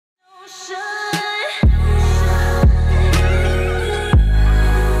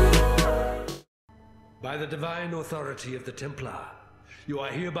the divine authority of the Templar, you are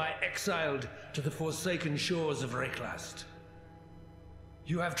hereby exiled to the forsaken shores of Reichlast.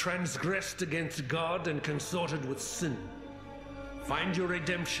 You have transgressed against God and consorted with sin. Find your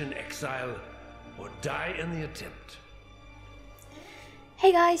redemption, Exile, or die in the attempt.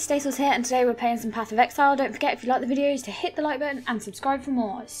 Hey guys, Stacels here, and today we're playing some Path of Exile. Don't forget, if you like the videos, to hit the like button and subscribe for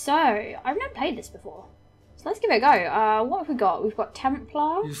more. So, I've never played this before, so let's give it a go. What have we got? We've got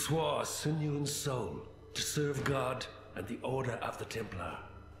Templar. You swore sinew and soul to serve God and the Order of the Templar.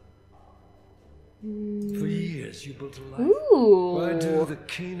 For years you built a life. Ooh. Why do the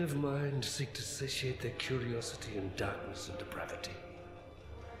keen of mind seek to satiate their curiosity in darkness and depravity?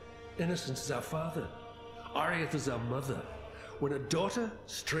 Innocence is our father. Arieth is our mother. When a daughter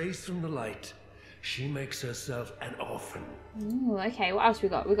strays from the light, she makes herself an orphan. Ooh, okay, what else we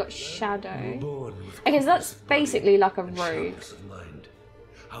got? We got Shadow. You were born with Okay, so that's basically like a rogue. sharpness of mind.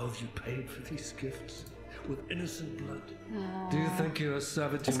 How have you paid for these gifts? With innocent blood. Do you think you are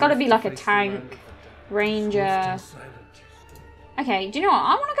savage? It's got to be like a tank, ranger. Okay, do you know what?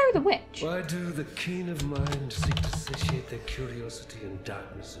 I want to go with the witch. Why do the keen of mind seek to satiate their curiosity in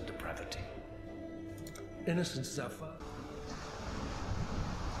darkness and depravity? Innocence is our father.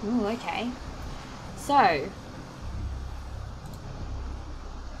 Ooh, okay. So,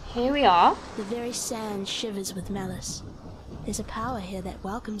 here we are. The very sand shivers with malice. There's a power here that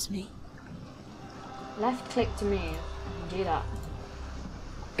welcomes me. Left click to move. Do that.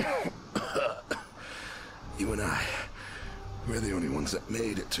 You and I, we're the only ones that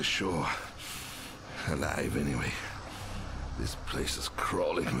made it to shore. Alive, anyway. This place is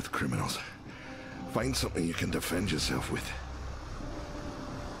crawling with criminals. Find something you can defend yourself with.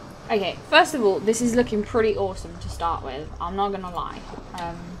 Okay, first of all, this is looking pretty awesome to start with. I'm not gonna lie.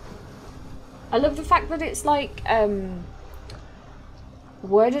 I love the fact that it's like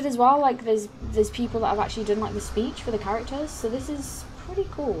worded as well. Like there's people that have actually done like the speech for the characters, so this is pretty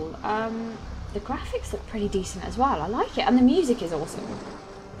cool. The graphics look pretty decent as well. I like it, and the music is awesome.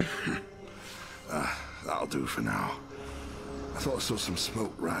 That'll do for now. I thought I saw some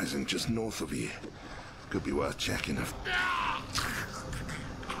smoke rising just north of here. Could be worth checking if...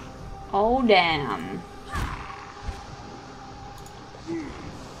 Oh damn.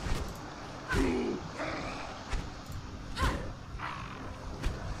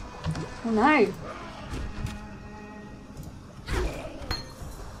 Oh no.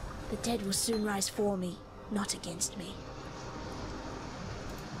 The dead will soon rise for me, not against me.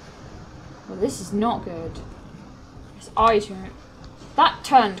 Well, this is not good. This item. That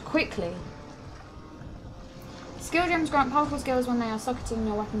turned quickly. Skill gems grant powerful skills when they are socketed in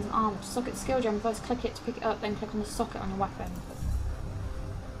your weapons and armor. To socket the skill gem, first click it to pick it up, then click on the socket on your weapon.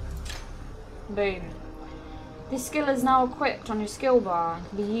 Boom. This skill is now equipped on your skill bar and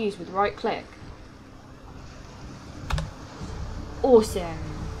can be used with right click. Awesome.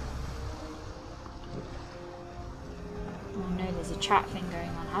 Oh no, there's a chat thing going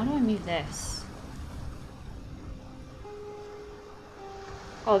on. How do I move this?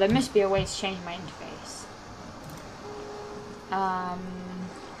 Oh, there must be a way to change my interface.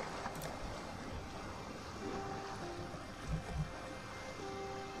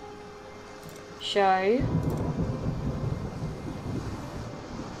 Show.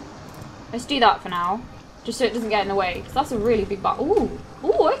 Let's do that for now, just so it doesn't get in the way, because that's a really big bar. Ooh,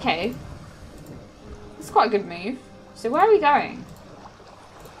 ooh, okay. That's quite a good move. So where are we going?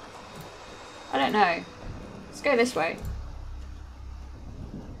 I don't know. Let's go this way.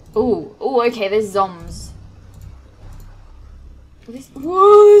 Ooh, ooh, okay, there's zombs.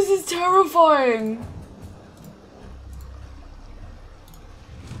 Whoa, this is terrifying!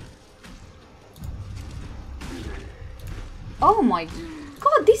 Oh my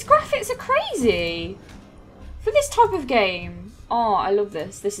god, these graphics are crazy! For this type of game. Oh, I love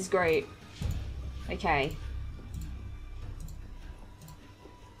this. This is great. Okay.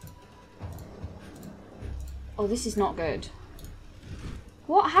 Oh, this is not good.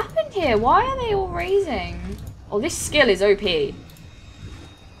 What happened here? Why are they all raising? Oh, this skill is OP.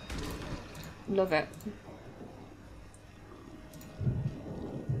 Love it.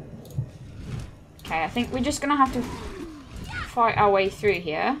 Okay, I think we're just gonna have to fight our way through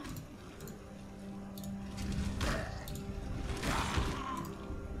here.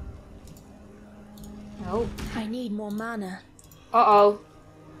 Oh. I need more mana. Uh-oh.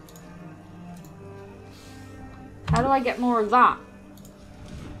 How do I get more of that?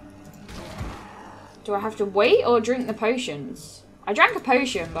 Do I have to wait or drink the potions? I drank a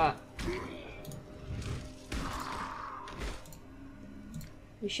potion, but...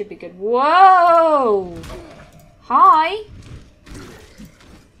 we should be good. Whoa! Hi!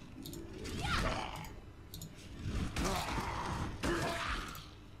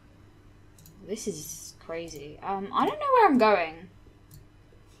 this is crazy. I don't know where I'm going.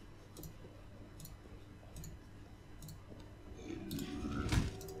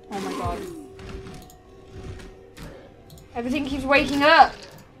 Oh my god. Everything keeps waking up.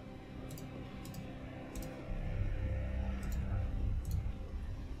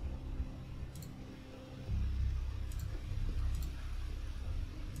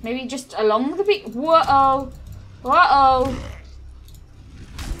 Maybe just along the beach. Whoa. Whoa.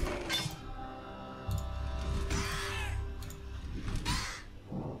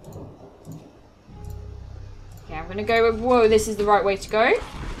 Okay, I'm gonna go with, whoa, this is the right way to go.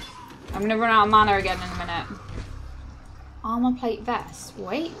 I'm gonna run out of mana again in a minute. Armor plate vest.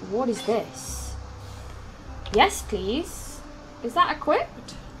 Wait, what is this? Yes, please. Is that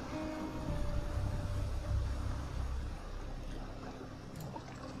equipped?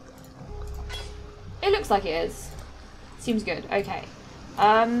 It looks like it is. Seems good. Okay.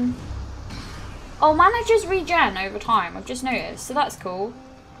 Oh, mana just regen over time. I've just noticed. So that's cool.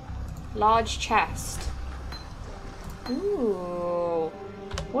 Large chest. Ooh.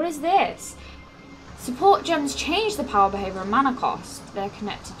 What is this? Support gems change the power, behavior, and mana cost they're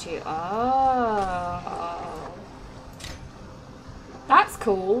connected to. Oh. That's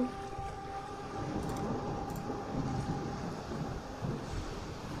cool.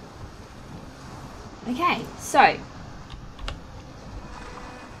 Okay, so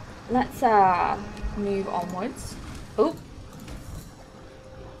let's move onwards. Oh.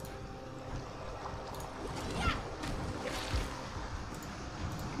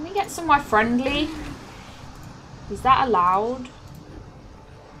 Can we get somewhere friendly? Is that allowed?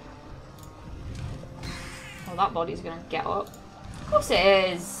 Oh, that body's gonna get up. Of course it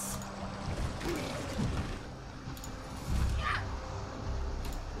is.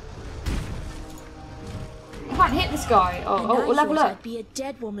 I can't hit this guy. Oh, level up. I'd be a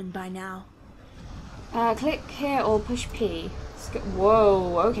dead woman by now. Click here or push P.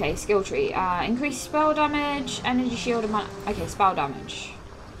 Whoa, okay, skill tree. Increase spell damage, energy shield, and okay, spell damage.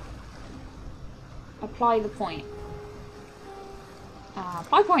 Apply the point.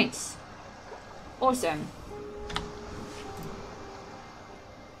 Apply points. Awesome.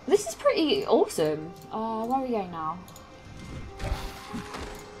 This is pretty awesome. Where are we going now?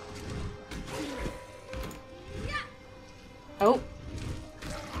 Oh.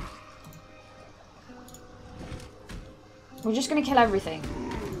 We're just gonna kill everything.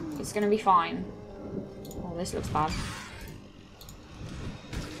 It's gonna be fine. Oh, this looks bad.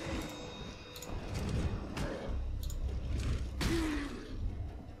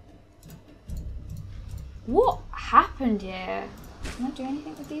 What happened here? Can I do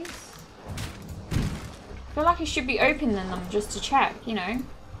anything with these? I feel like I should be opening them just to check, you know.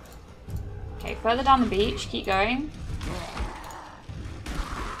 Okay, further down the beach, keep going.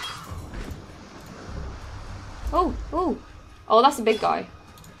 Oh, oh. Oh, that's a big guy.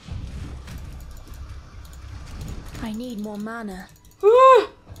 I need more mana.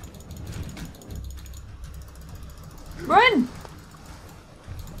 Run!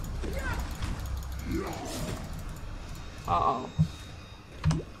 Uh-oh.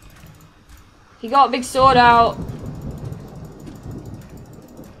 He got a big sword out.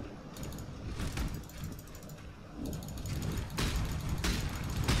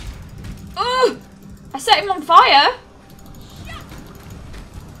 Oh! I set him on fire.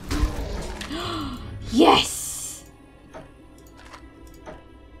 Yes!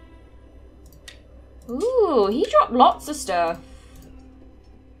 Ooh, he dropped lots of stuff.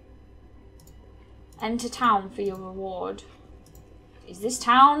 Enter town for your reward. Is this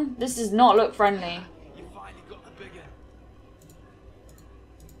town? This does not look friendly. You finally got the bigger.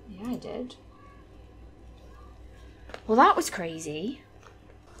 Yeah, I did. Well, that was crazy.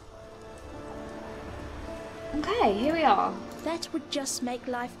 Okay, here we are. That would just make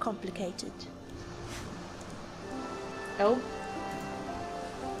life complicated. Oh.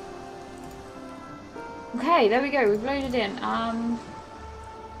 Okay, there we go. We've loaded in.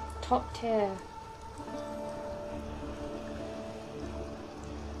 Top tier.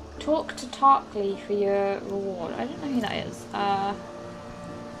 Talk to Tarkley for your reward. I don't know who that is. I'm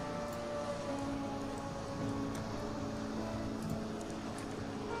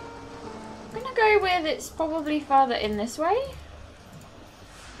gonna go with it's probably further in this way.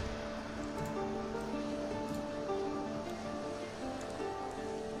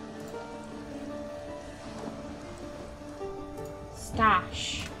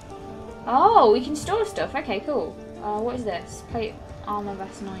 Stash. Oh, we can store stuff. Okay, cool. What is this? Plate armor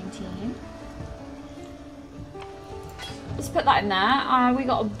vest 19. Let's put that in there. We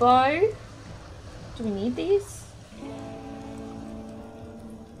got a bow. Do we need these?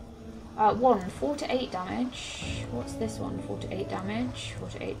 One, 4 to 8 damage. What's this one? 4 to 8 damage. 4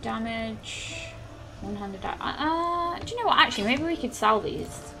 to 8 damage. 100 damage. Do you know what? Actually, maybe we could sell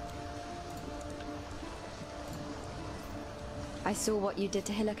these. I saw what you did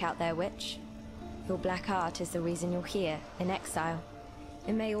to Hillock out there, Witch. Your black art is the reason you're here, in exile.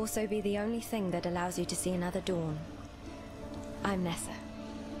 It may also be the only thing that allows you to see another dawn. I'm Nessa,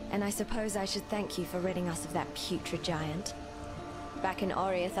 and I suppose I should thank you for ridding us of that putrid giant. Back in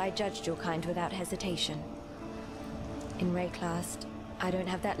Oriath, I judged your kind without hesitation. In Rayclast, I don't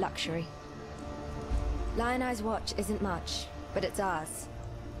have that luxury. Lion Eye's watch isn't much, but it's ours.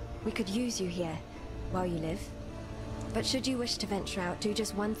 We could use you here, while you live. But should you wish to venture out, do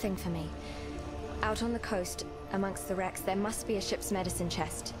just one thing for me. Out on the coast, amongst the wrecks, there must be a ship's medicine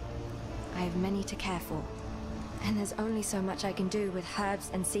chest. I have many to care for, and there's only so much I can do with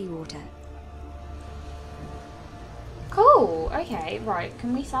herbs and seawater. Cool. Okay, right.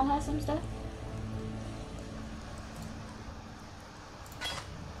 Can we sell her some stuff?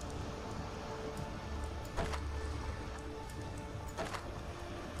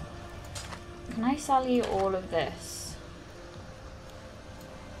 Can I sell you all of this?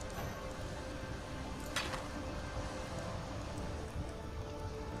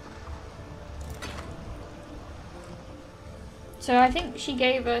 So I think she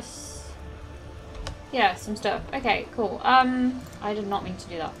gave us, yeah, some stuff. Okay, cool. I did not mean to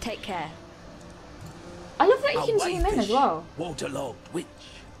do that. Take care. I love that you can zoom in as well. Waterlogged witch,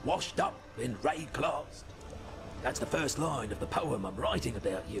 washed up in Rayclast. That's the first line of the poem I'm writing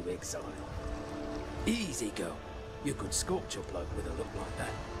about you, Exile. Easy, girl. You could scorch a bloke with a look like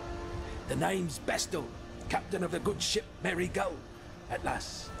that. The name's Bestel, captain of the good ship Merry Gull. At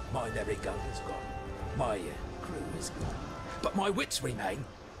last, my Merry Gull is gone. My crew is gone. But my wits remain,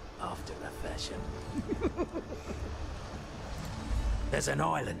 after a fashion. There's an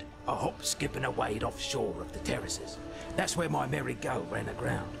island, a hop, skip and a wade offshore of the terraces. That's where my Merry Gull ran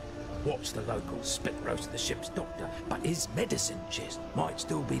aground. Watched the locals spit roast the ship's doctor, but his medicine chest might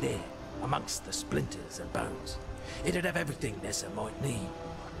still be there, amongst the splinters and bones. It'd have everything Nessa might need.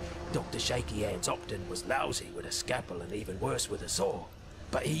 Dr. Shaky Hands Opton was lousy with a scalpel and even worse with a saw,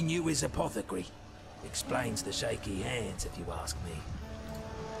 but he knew his apothecary. Explains the shaky hands, if you ask me.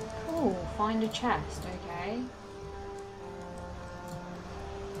 Oh, find a chest, okay.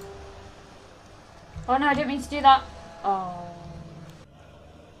 Oh no, I didn't mean to do that. Oh.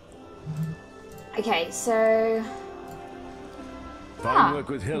 Okay, so... Fine work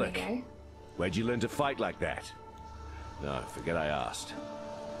with here we Hillock. go. Where'd you learn to fight like that? No, forget I asked.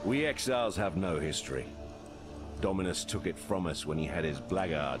 We exiles have no history. Dominus took it from us when he had his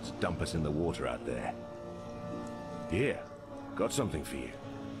blackguards dump us in the water out there. Here, got something for you.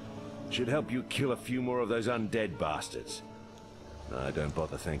 Should help you kill a few more of those undead bastards. No, don't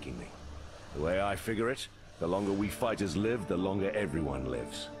bother thanking me. The way I figure it, the longer we fighters live, the longer everyone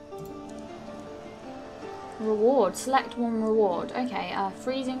lives. Reward. Select one reward. Okay,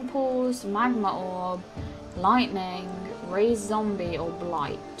 freezing pools, magma orb, lightning, raise zombie, or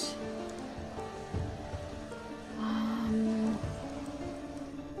blight.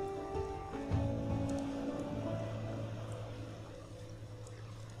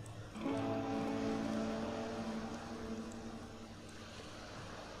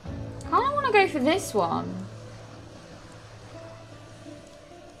 Kinda wanna go for this one.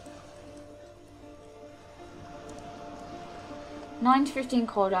 Nine to 15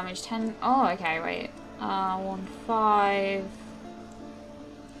 cold damage, 10. Oh, okay, wait. 1, 5.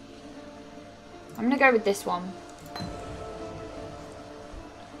 I'm gonna go with this one.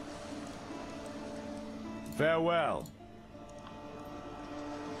 Farewell.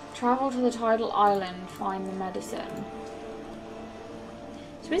 Travel to the tidal island, find the medicine.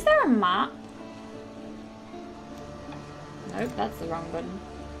 So is there a map? Nope, that's the wrong button.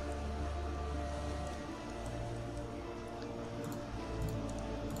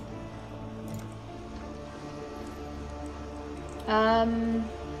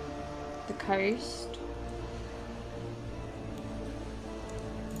 The coast.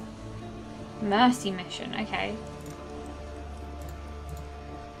 Mercy mission, okay.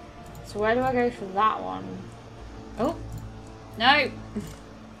 So where do I go for that one? Oh, no!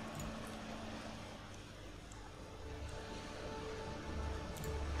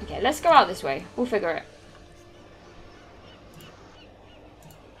 Okay, let's go out this way. We'll figure it.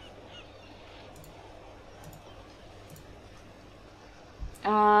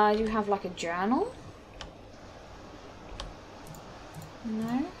 Do you have like a journal?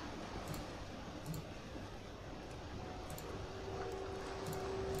 No?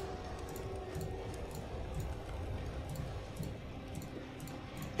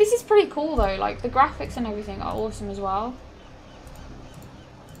 pretty cool though. Like the graphics and everything are awesome as well.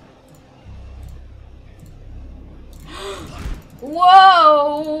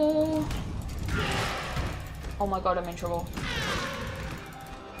 Whoa! Oh my god, I'm in trouble.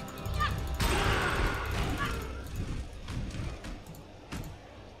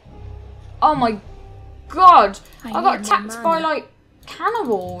 Oh my god! I got attacked by like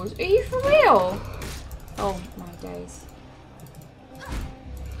cannibals. Are you for real? Oh my days.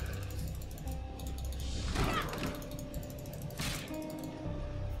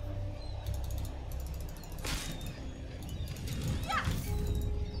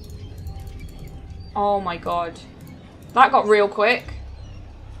 Oh my god. That got real quick.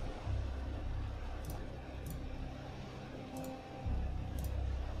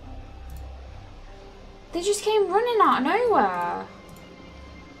 They just came running out of nowhere.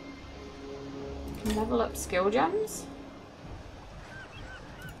 Level up skill gems.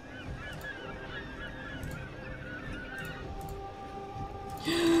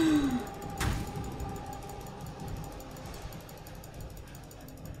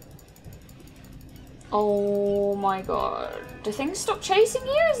 Oh my god. Do things stop chasing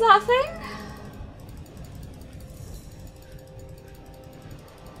you? Is that a thing?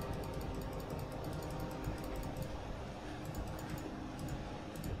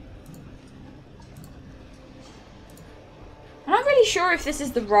 I'm not really sure if this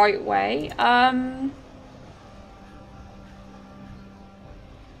is the right way.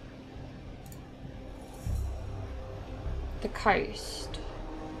 The coast.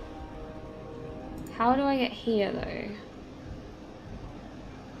 How do I get here though?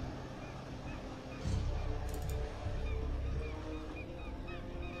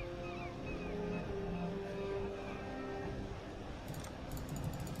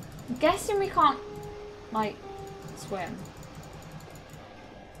 I'm guessing we can't, like, swim.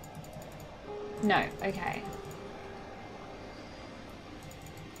 No, okay.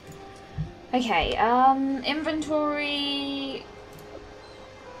 Okay, inventory.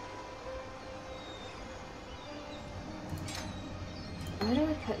 Where do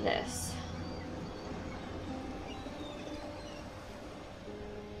I put this?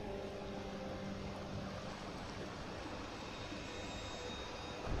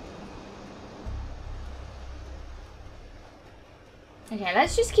 Okay,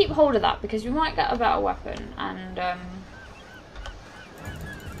 let's just keep hold of that because we might get a better weapon and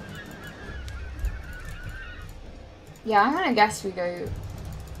yeah, I'm gonna guess we go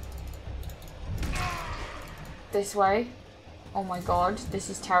this way. Oh my god, this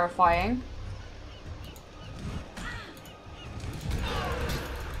is terrifying.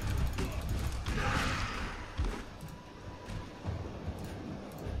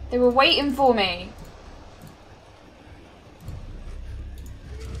 They were waiting for me.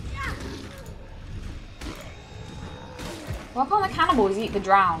 Why can't the cannibals eat the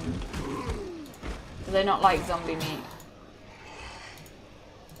drowned? Do they not like zombie meat?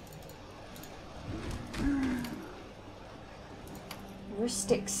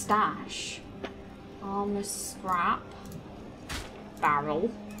 Rustic stash. Armor scrap. Barrel.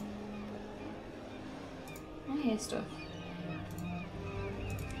 I hear stuff.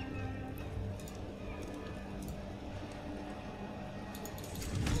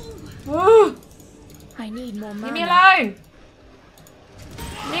 I need more mana. Leave me alone!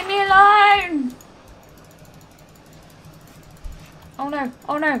 Leave me alone! Oh no,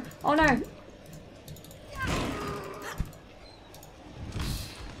 oh no, oh no!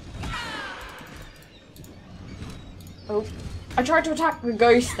 Oh, I tried to attack the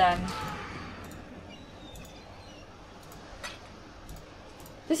ghost then.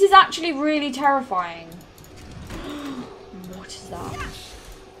 This is actually really terrifying. What is that?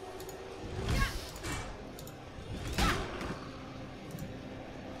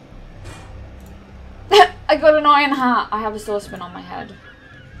 I got an iron hat. I have a saucepan on my head.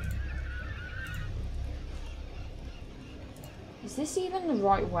 Is this even the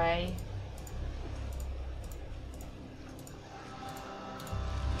right way?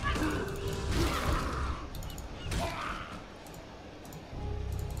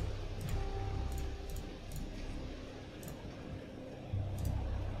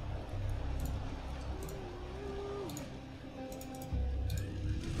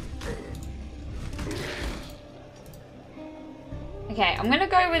 Okay, I'm gonna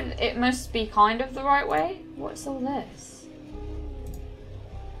go with it must be kind of the right way. What's all this?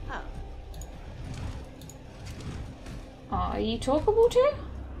 Oh. Oh, are you talkable too?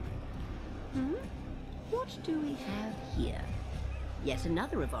 Hmm? What do we have here? Yet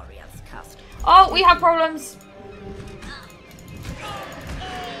another of Oriel's customers. Oh, we have problems.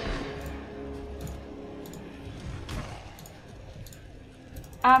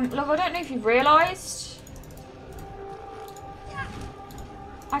 Love, I don't know if you've realised.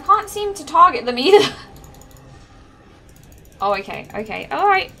 I can't seem to target them either. Oh, okay, okay,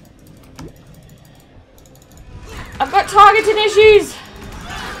 alright. I've got targeting issues!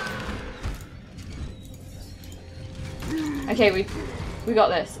 Okay, we got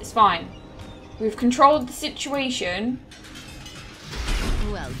this. It's fine. We've controlled the situation.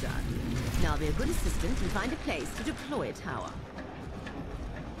 Well done. Now be a good assistant and find a place to deploy a tower.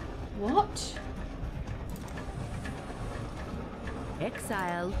 What?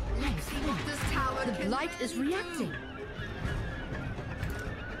 Exile. Let's look this tower. The blight is reacting.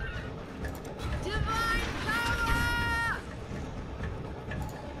 Divine power!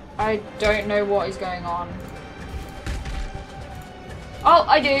 I don't know what is going on. Oh,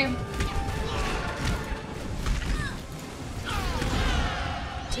 I do.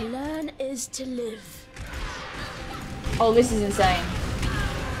 To learn is to live. Oh, this is insane.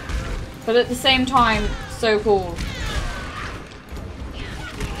 But at the same time, so cool.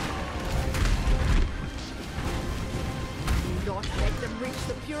 Do not let them reach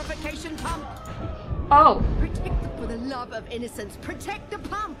the purification pump. Oh, Protect them for the love of innocence. Protect the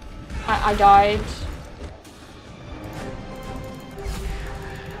pump. I died.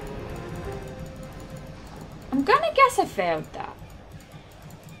 I'm gonna guess I failed that.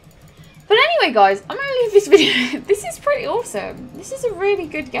 But anyway, guys, I'm gonna leave this video. This is pretty awesome. This is a really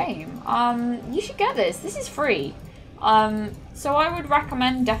good game. You should get this. This is free. So I would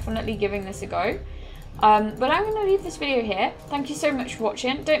recommend definitely giving this a go. But I'm gonna leave this video here. Thank you so much for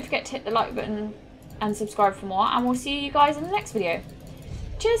watching. Don't forget to hit the like button and subscribe for more. And we'll see you guys in the next video.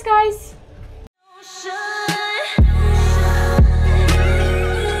 Cheers, guys.